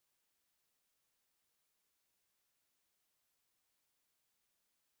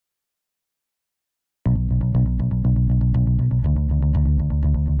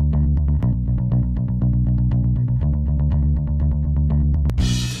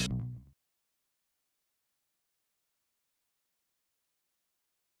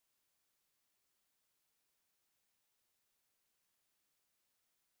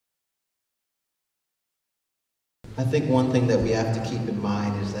I think one thing that we have to keep in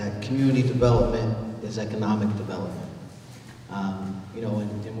mind is that community development is economic development. You know,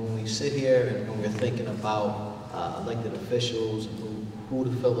 and when we sit here and we're thinking about elected officials and who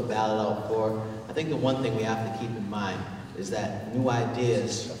to fill the ballot out for, I think the one thing we have to keep in mind is that new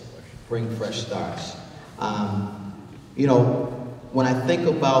ideas bring fresh starts. You know, when I think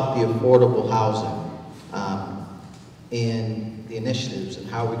about the affordable housing and the initiatives and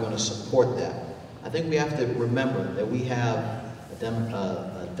how we're going to support that, I think we have to remember that we have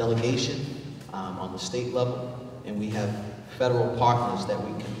a delegation on the state level, and we have federal partners that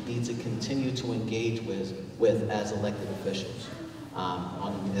we need to continue to engage with as elected officials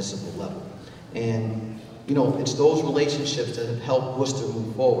on the municipal level. And you know, it's those relationships that have helped Worcester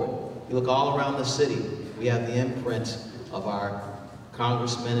move forward. You look all around the city, we have the imprint of our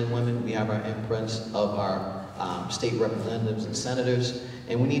congressmen and women, we have our imprints of our state representatives and senators,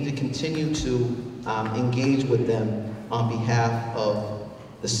 and we need to continue to engage with them on behalf of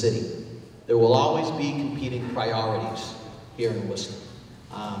the city. There will always be competing priorities here in Worcester.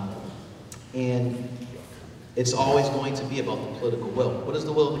 And it's always going to be about the political will. What is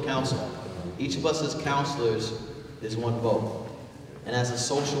the will of the council? Each of us as councilors is one vote. And as a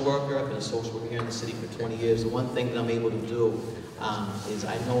social worker, I've been a social worker here in the city for 20 years, the one thing that I'm able to do is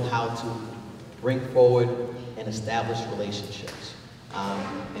I know how to bring forward and establish relationships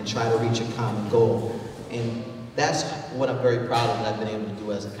and try to reach a common goal. And that's what I'm very proud of that I've been able to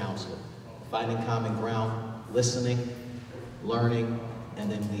do as a councilor. Finding common ground, listening, learning, and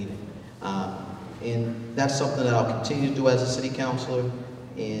then leading. And that's something that I'll continue to do as a city councilor,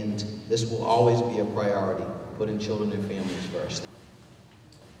 and this will always be a priority, putting children and families first.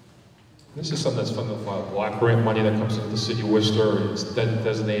 This is something that's funded by block grant money that comes into the city of Worcester. It's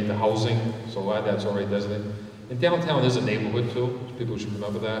designated to housing, so a lot of that's already designated. And downtown is a neighborhood too. People should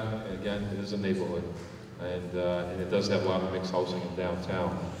remember that. And again, it is a neighborhood, and it does have a lot of mixed housing in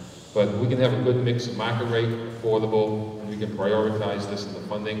downtown. But we can have a good mix of market rate, affordable, and we can prioritize this in the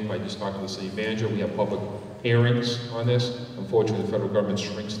funding by just talking to the city manager. We have public hearings on this. Unfortunately, the federal government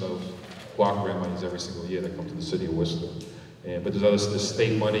shrinks those block grant monies every single year that come to the city of Worcester. But there's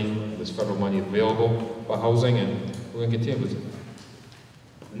state money, there's federal money available for housing, and we're going to continue with it.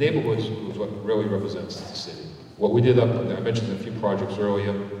 Neighborhoods is what really represents the city. What we did up, I mentioned a few projects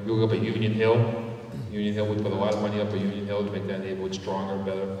earlier, we looked up at Union Hill. Union Hill, we put a lot of money up at Union Hill to make that neighborhood stronger and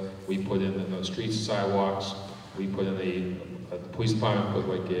better. We put in the streets and sidewalks. We put in the police department, put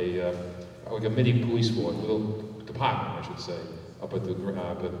like a mini police force, a little department, I should say, up at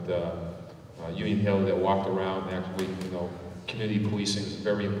Union Hill that walked around. Actually, you know, community policing is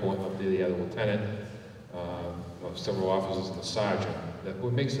very important up there. They had a lieutenant, several officers, and a sergeant. That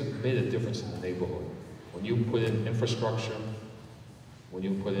what made a difference in the neighborhood. When you put in infrastructure, when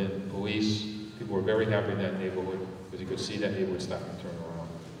you put in police, people were very happy in that neighborhood because you could see that neighborhood starting to turn around.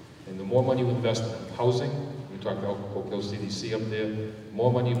 And the more money you invest in housing, we talked about Oak Hill CDC up there, the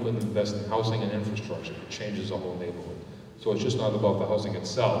more money you put invest in housing and infrastructure, it changes the whole neighborhood. So it's just not about the housing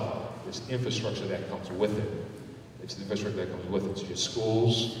itself, it's infrastructure that comes with it. It's the infrastructure that comes with it. It's your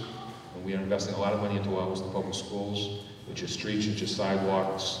schools, and we are investing a lot of money into our public schools. It's your streets, it's your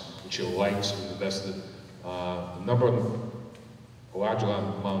sidewalks, it's your lights. We've invested a large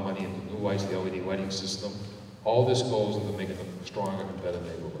amount of money into new lights, the LED lighting system. All this goes into making a stronger and better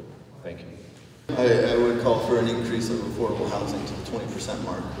neighborhood. Thank you. I would call for an increase of affordable housing to the 20%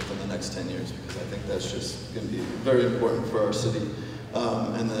 mark within the next 10 years, because I think that's just going to be very important for our city.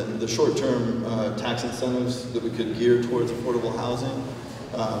 And the short-term tax incentives that we could gear towards affordable housing,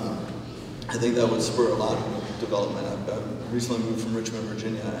 I think that would spur a lot of development. I've recently moved from Richmond,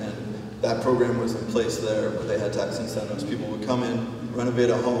 Virginia, and that program was in place there where they had tax incentives. People would come in, renovate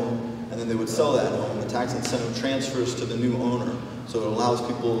a home, and then they would sell that home. The tax incentive transfers to the new owner, so it allows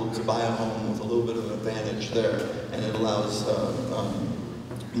people to buy a home with a little bit of an advantage there, and it allows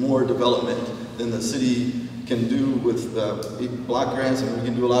more development than the city can do with block grants, and we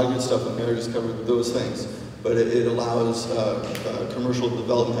can do a lot of good stuff, and Mayor just covered those things. But it allows commercial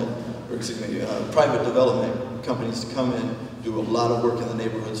development, or excuse me, private development companies to come in, do a lot of work in the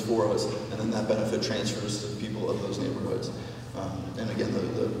neighborhoods for us, and then that benefit transfers to the people of those neighborhoods. And again,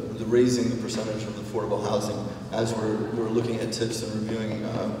 the raising the percentage of affordable housing as we're looking at tips and reviewing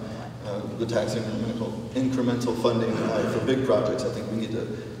the tax incremental funding for big projects, I think we need to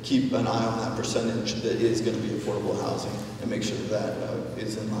keep an eye on that percentage that is going to be affordable housing and make sure that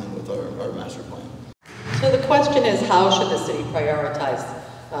is in line with our master plan. So the question is, how should the city prioritize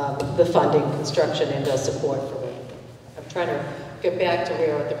the funding, construction, and support for it? I'm trying to get back to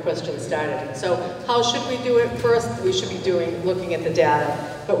where the question started. And so how should we do it? First, we should be looking at the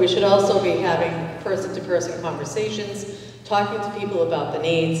data, but we should also be having person-to-person conversations, talking to people about the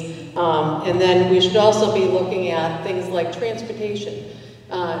needs, and then we should also be looking at things like transportation.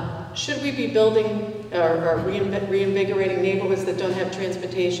 Should we be building or reinvigorating neighborhoods that don't have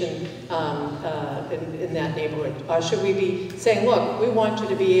transportation in that neighborhood? Or should we be saying, look, we want you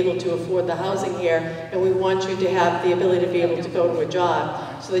to be able to afford the housing here, and we want you to have the ability to be able to go to a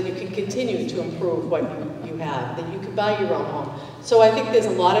job so that you can continue to improve what you have, that you can buy your own home. So I think there's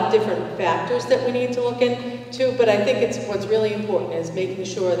a lot of different factors that we need to look into, but I think what's really important is making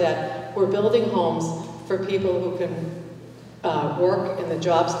sure that we're building homes for people who can work in the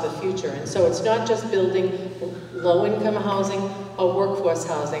jobs of the future. And so it's not just building low-income housing or workforce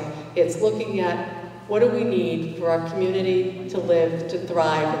housing. It's looking at what do we need for our community to live, to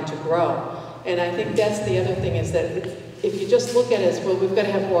thrive, and to grow. And I think that's the other thing is that if you just look at it as, well, we've got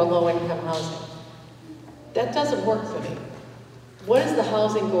to have more low-income housing. That doesn't work for me. What is the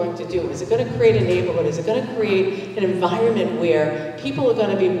housing going to do? Is it going to create a neighborhood? Is it going to create an environment where people are going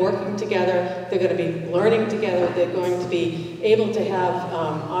to be working together, they're going to be learning together, they're going to be able to have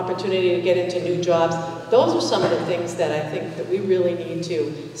opportunity to get into new jobs? Those are some of the things that I think that we really need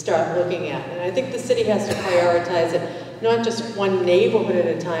to start looking at. And I think the city has to prioritize it, not just one neighborhood at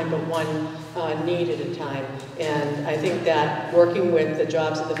a time, but one need at a time. And I think that working with the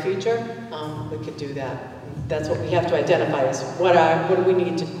jobs of the future, we could do that. That's what we have to identify is what do we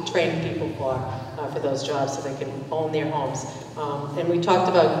need to train people for those jobs so they can own their homes. And we talked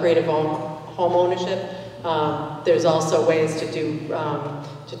about creative home ownership. There's also ways to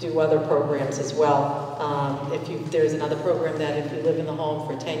do other programs as well. There's another program that if you live in the home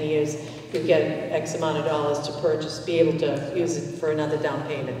for 10 years, you get X amount of dollars to purchase, be able to use it for another down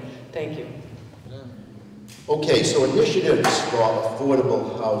payment. Thank you. Okay, so initiatives for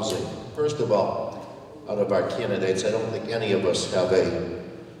affordable housing. First of all, out of our candidates, I don't think any of us have a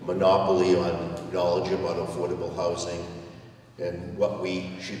monopoly on knowledge about affordable housing and what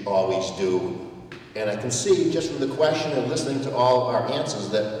we should always do. And I can see just from the question and listening to all our answers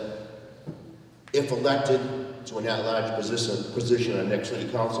that if elected to an at-large position on next city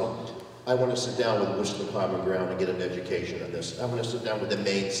council, I want to sit down with Worcester Common Ground and get an education on this. I want to sit down with the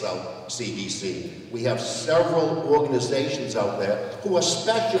Maine South CDC. We have several organizations out there who are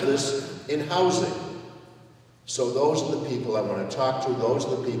specialists in housing. So those are the people I want to talk to. Those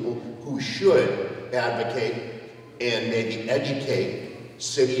are the people who should advocate and maybe educate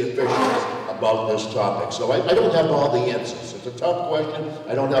city officials about this topic. So I don't have all the answers. It's a tough question.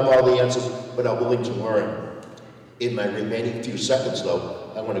 I don't have all the answers, but I'm willing to learn. In my remaining few seconds,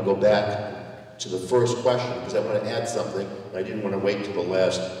 though, I want to go back to the first question because I want to add something. I didn't want to wait till the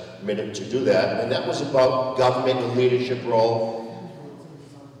last minute to do that, and that was about government and leadership role.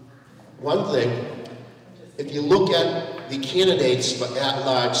 One thing, if you look at the candidates for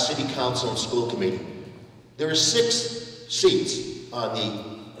at-large city council and school committee, there are 6 seats on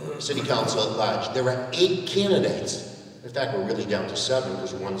the city council at large. There are 8 candidates. In fact, we're really down to 7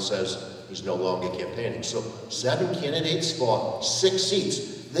 because one says he's no longer campaigning. So 7 candidates for 6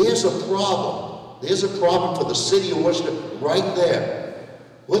 seats. There's a problem. There's a problem for the city of Worcester right there.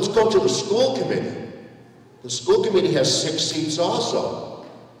 Let's go to the school committee. The school committee has 6 seats also.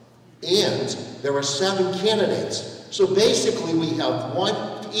 And there are 7 candidates. So basically we have one,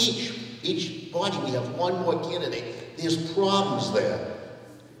 each body, we have one more candidate. There's problems there.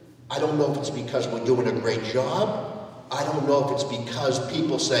 I don't know if it's because we're doing a great job. I don't know if it's because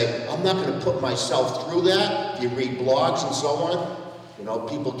people say, I'm not going to put myself through that. If you read blogs and so on, you know,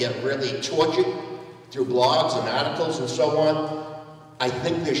 people get really tortured through blogs and articles and so on. I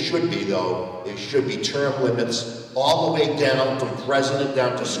think there should be, though, there should be term limits all the way down from president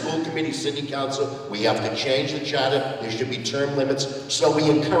down to school committee, city council. We have to change the charter. There should be term limits so we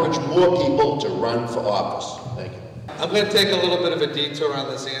encourage more people to run for office. Thank you. I'm going to take a little bit of a detour on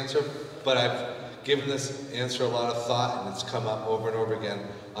this answer, but I've given this answer a lot of thought, and it's come up over and over again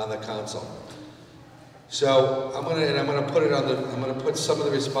on the council. So I'm going to put some of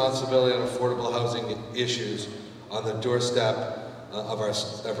the responsibility on affordable housing issues on the doorstep of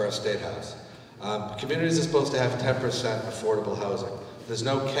our state house. Communities are supposed to have 10% affordable housing. There's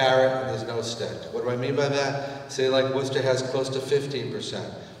no carrot and there's no stick. What do I mean by that? Say like Worcester has close to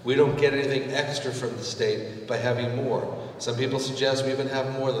 15%. We don't get anything extra from the state by having more. Some people suggest we even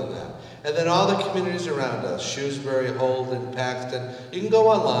have more than that. And then all the communities around us, Shrewsbury, Holden, Paxton, you can go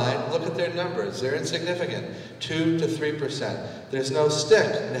online, look at their numbers. They're insignificant, 2 to 3%. There's no stick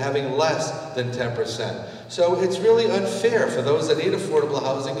in having less than 10%. So it's really unfair for those that need affordable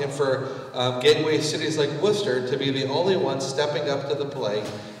housing and for gateway cities like Worcester to be the only ones stepping up to the plate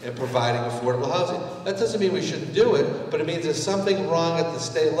and providing affordable housing. That doesn't mean we shouldn't do it, but it means there's something wrong at the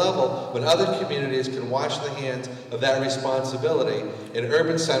state level when other communities can wash the hands of that responsibility, and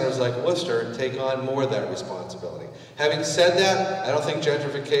urban centers like Worcester take on more of that responsibility. Having said that, I don't think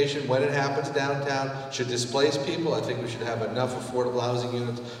gentrification, when it happens downtown, should displace people. I think we should have enough affordable housing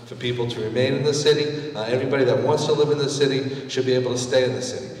units for people to remain in the city. Everybody that wants to live in the city should be able to stay in the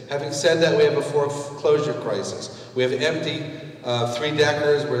city. Having said that, we have a foreclosure crisis. We have empty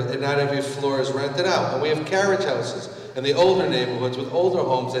three-deckers where not every floor is rented out. And we have carriage houses in the older neighborhoods with older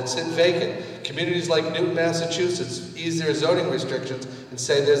homes that sit vacant. Communities like Newton, Massachusetts ease their zoning restrictions and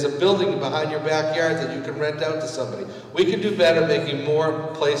say there's a building behind your backyard that you can rent out to somebody. We can do better making more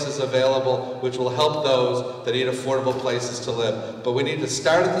places available, which will help those that need affordable places to live. But we need to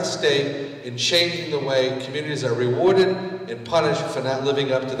start at the state in changing the way communities are rewarded and punished for not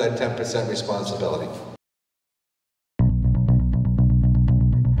living up to that 10% responsibility.